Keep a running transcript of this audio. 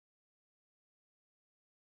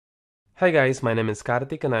Hi guys, my name is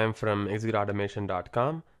Karthik and I am from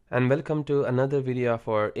ExecuteAutomation.com and welcome to another video of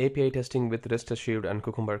our API testing with RestSpecification and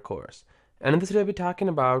Cucumber course. And in this video we'll be talking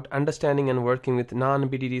about understanding and working with non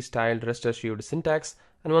BDD styled RestSpecification syntax.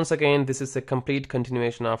 And once again, this is a complete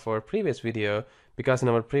continuation of our previous video, because in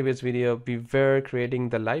our previous video we were creating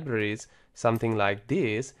the libraries something like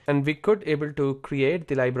this, and we could able to create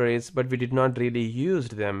the libraries but we did not really use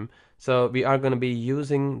them. So we are going to be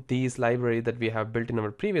using these libraries that we have built in our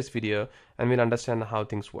previous video, and we'll understand how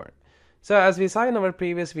things work. So as we saw in our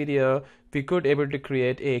previous video, we could able to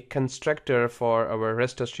create a constructor for our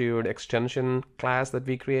RestSpecification extension class that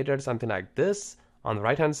we created, something like this on the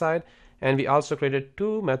right hand side. And we also created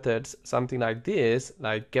two methods, something like this,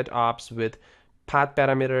 like getOps with path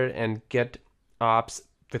parameter and getOps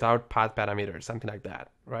without path parameters, something like that,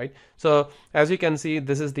 right? So as you can see,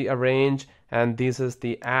 this is the arrange and this is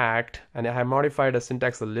the act, and I have modified the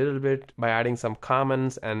syntax a little bit by adding some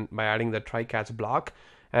comments and by adding the try-catch block.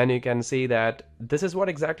 And you can see that this is what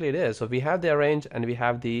exactly it is. So we have the arrange and we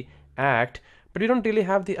have the act, but we don't really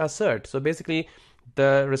have the assert. So basically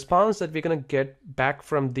the response that we're going to get back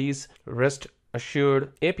from these REST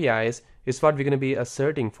assured APIs is what we're going to be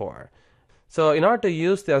asserting for. So in order to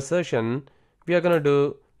use the assertion, we are going to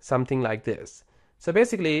do something like this. So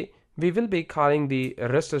basically we will be calling the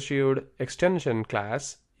RestSpecification extension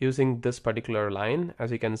class using this particular line.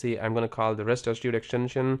 As you can see, I'm going to call the RestSpecification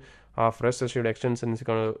extension of RestSpecification extension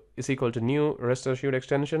is equal to new RestSpecification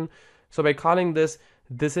extension. So by calling this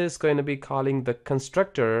is going to be calling the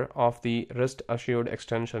constructor of the RestSpecification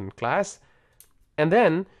extension class, and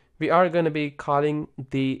then we are going to be calling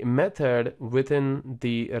the method within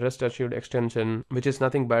the RestSpecification extension, which is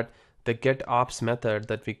nothing but the getOps method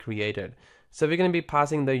that we created. So we're going to be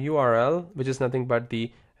passing the URL, which is nothing but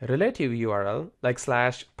the relative URL, like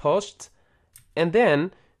 /posts, and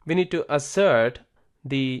then we need to assert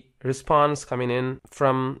the response coming in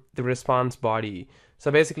from the response body.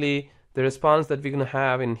 So basically the response that we're going to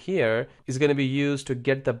have in here is going to be used to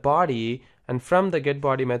get the body, and from the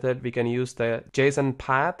getBody method we can use the JSON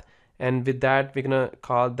path, and with that we're going to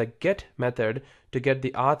call the get method to get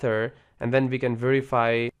the author, and then we can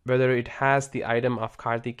verify whether it has the item of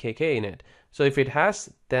Karthik KK in it. So if it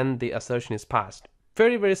has, then the assertion is passed.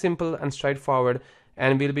 Very, very simple and straightforward,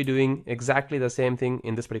 and we'll be doing exactly the same thing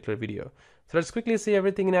in this particular video. So let's quickly see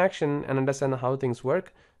everything in action and understand how things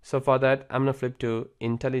work. So for that, I'm going to flip to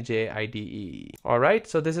IntelliJ IDE. Alright,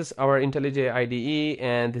 so this is our IntelliJ IDE,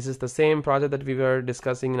 and this is the same project that we were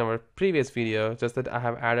discussing in our previous video, just that I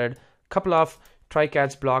have added a couple of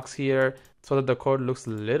try-catch blocks here so that the code looks a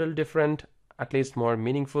little different, at least more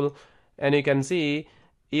meaningful. And you can see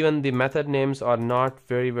even the method names are not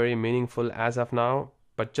very meaningful as of now,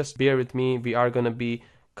 but just bear with me. We are going to be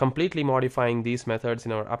completely modifying these methods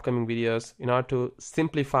in our upcoming videos in order to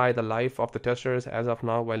simplify the life of the testers. As of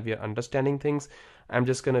now, while we are understanding things, I'm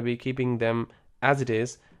just going to be keeping them as it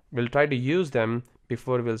is. We'll try to use them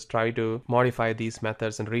before we'll try to modify these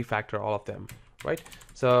methods and refactor all of them, right?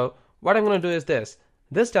 So what I'm going to do is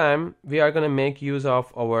this time we are going to make use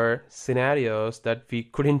of our scenarios that we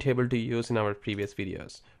couldn't able to use in our previous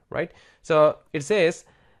videos, right? So it says,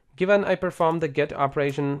 given I perform the get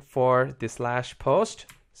operation for the /post,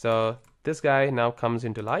 so this guy now comes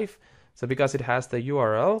into life. So because it has the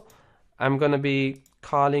URL, I'm going to be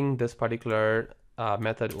calling this particular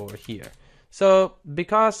method over here. So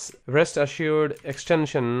because RestSpecification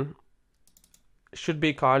extension should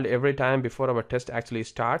be called every time before our test actually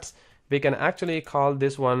starts, we can actually call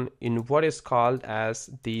this one in what is called as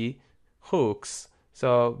the hooks.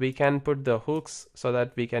 So we can put the hooks so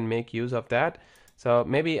that we can make use of that. So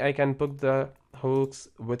maybe I can put the hooks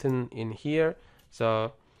within in here.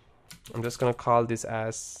 So I'm just going to call this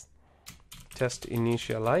as test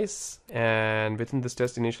initialize, and within this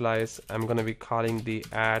test initialize I'm going to be calling the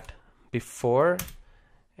at before,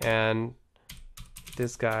 and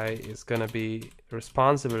this guy is going to be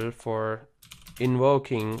responsible for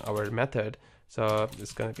invoking our method. So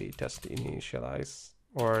it's going to be test initialize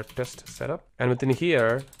or test setup, and within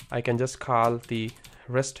here I can just call the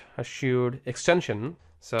RestSpecification extension.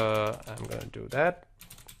 So I'm going to do that,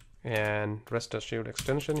 and RestSpecification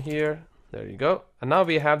extension here, there you go. And now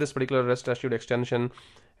we have this particular RestSpecification extension,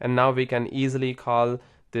 and now we can easily call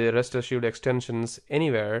the RestSpecification extensions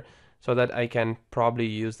anywhere, so that I can probably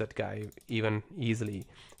use that guy even easily.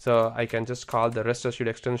 So I can just call the RestSpecification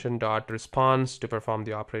extension dot response to perform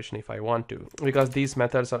the operation if I want to, because these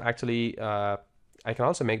methods are actually I can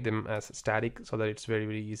also make them as static so that it's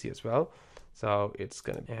very easy as well. So it's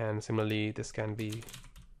gonna be, and similarly this can be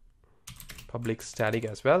public static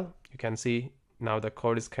as well. You can see now the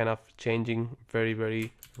code is kind of changing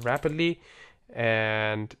very rapidly,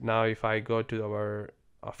 And now if I go to our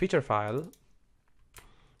feature file,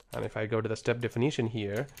 and if I go to the step definition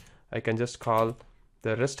here, I can just call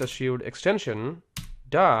the RestSpecification extension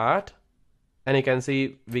dot, and you can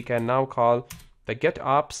see we can now call the get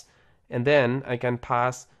ops, and then I can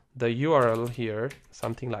pass the URL here,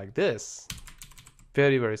 something like this.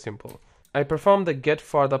 Very, very simple. I perform the get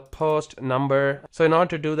for the post number. So in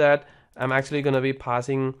order to do that, I'm actually going to be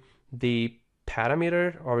passing the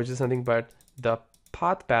parameter, or which is nothing but the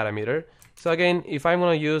path parameter. So again, if I'm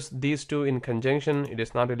going to use these two in conjunction, it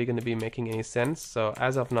is not really going to be making any sense. So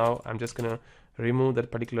as of now, I'm just going to remove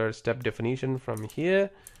that particular step definition from here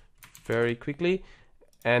very quickly.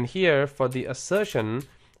 And here for the assertion,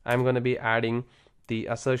 I'm going to be adding the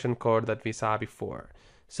assertion code that we saw before.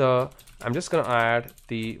 So I'm just going to add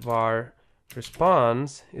the var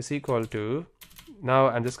response is equal to, now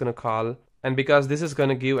I'm just going to call, and because this is going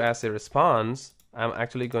to give as a response, I'm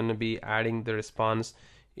actually going to be adding the response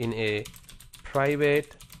in a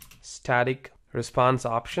private static response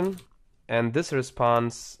option, and this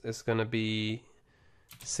response is going to be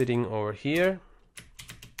sitting over here.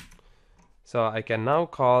 So I can now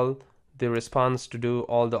call the response to do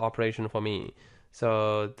all the operation for me.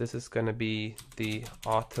 So this is going to be the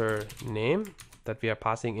author name that we are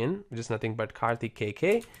passing in, which is nothing but Karthik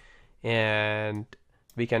KK, and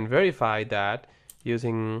we can verify that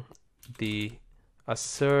using the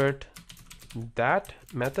assert that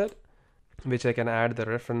method, which I can add the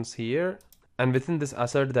reference here. And within this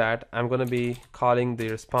assert that, I'm going to be calling the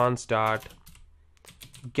response dot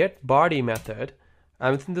get body method,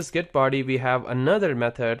 and within this get body we have another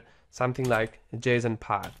method, something like JSON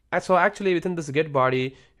path. And so actually within this get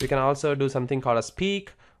body you can also do something called as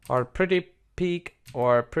peek or pretty peek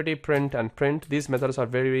or pretty print and print. These methods are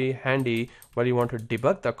very, very handy when you want to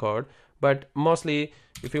debug the code, but mostly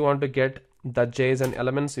if you want to get the JSON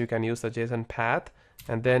elements, you can use the JSON path,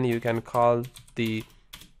 and then you can call the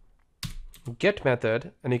get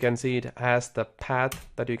method, and you can see it has the path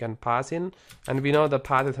that you can pass in, and we know the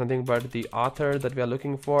path is nothing but the author that we are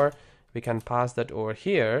looking for. We can pass that over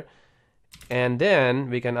here, and then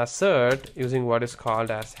we can assert using what is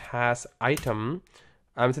called as has item.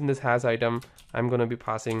 Within this has item, I'm going to be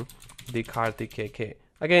passing the Karthik KK.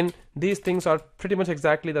 Again, these things are pretty much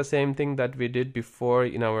exactly the same thing that we did before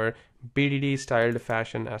in our BDD styled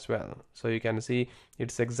fashion as well. So you can see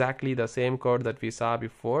it's exactly the same code that we saw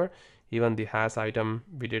before. Even the has item,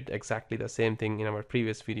 we did exactly the same thing in our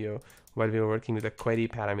previous video while we were working with the query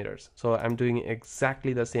parameters. So I'm doing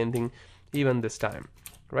exactly the same thing even this time,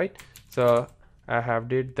 right? So I have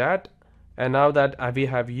did that, and now that we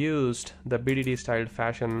have used the BDD styled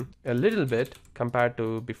fashion a little bit compared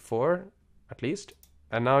to before at least,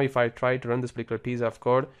 and now if I try to run this particular piece of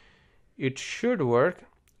code, it should work.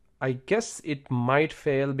 I guess it might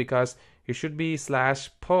fail because it should be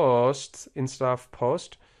 /posts instead of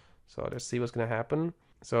post. So let's see what's going to happen.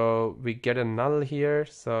 So we get a null here.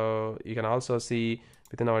 So you can also see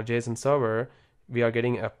within our JSON server, we are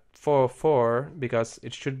getting a 4 because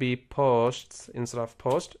it should be posts instead of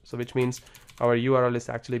post. So which means our URL is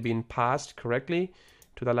actually being passed correctly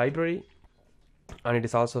to the library, and it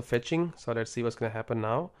is also fetching. So let's see what's going to happen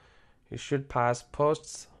now. It should pass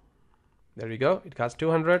posts. There we go. It got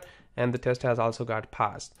 200, and the test has also got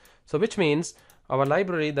passed. So which means our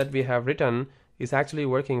library that we have written is actually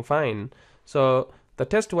working fine. So the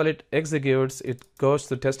test, while it executes, it goes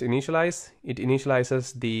to test initialize. It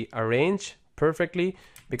initializes the arrange perfectly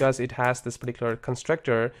because it has this particular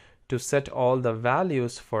constructor to set all the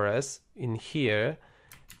values for us in here.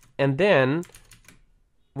 And then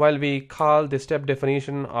while we call the step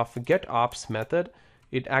definition of get ops method,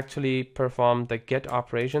 it actually performed the get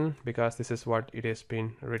operation because this is what it has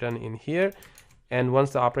been written in here. And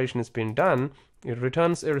once the operation has been done, it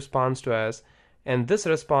returns a response to us. And this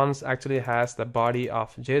response actually has the body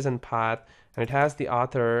of JSON path, and it has the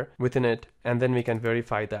author within it, and then we can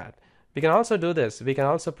verify that. We can also do this. We can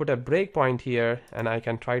also put a breakpoint here, and I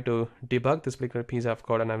can try to debug this particular piece of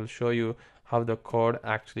code, and I will show you how the code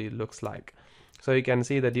actually looks like. So you can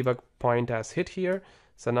see the debug point has hit here.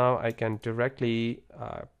 So now I can directly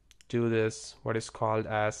do this, what is called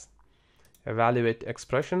as evaluate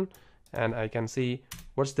expression, and I can see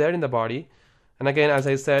what's there in the body. And again, as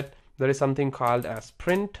I said, there is something called as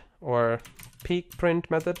print or peek print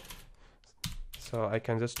method. So I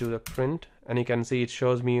can just do the print, and you can see it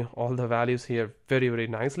shows me all the values here very, very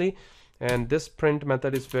nicely. And this print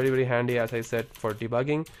method is very, very handy, as I said, for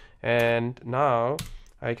debugging. And now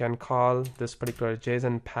I can call this particular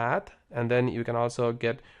JSON path, and then you can also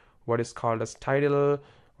get what is called as title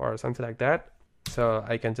or something like that. So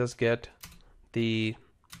I can just get the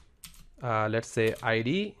let's say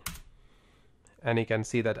ID, and you can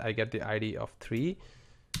see that I get the ID of 3,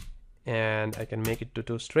 and I can make it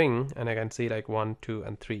to string, and I can see like 1, 2,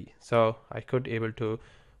 and 3. So I could able to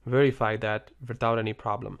verify that without any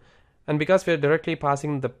problem. And because we're directly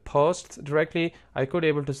passing the posts directly, I could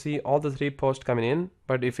able to see all the 3 posts coming in.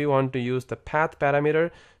 But if you want to use the path parameter,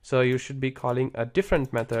 so you should be calling a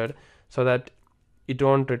different method so that it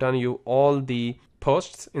don't return you all the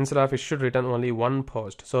posts. Instead of, it should return only 1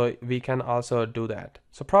 post. So we can also do that.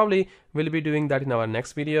 So probably we'll be doing that in our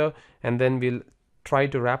next video, and then we'll try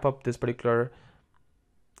to wrap up this particular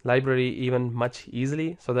library even much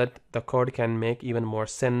easily so that the code can make even more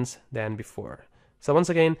sense than before. So once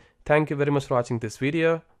again, thank you very much for watching this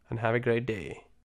video, and have a great day.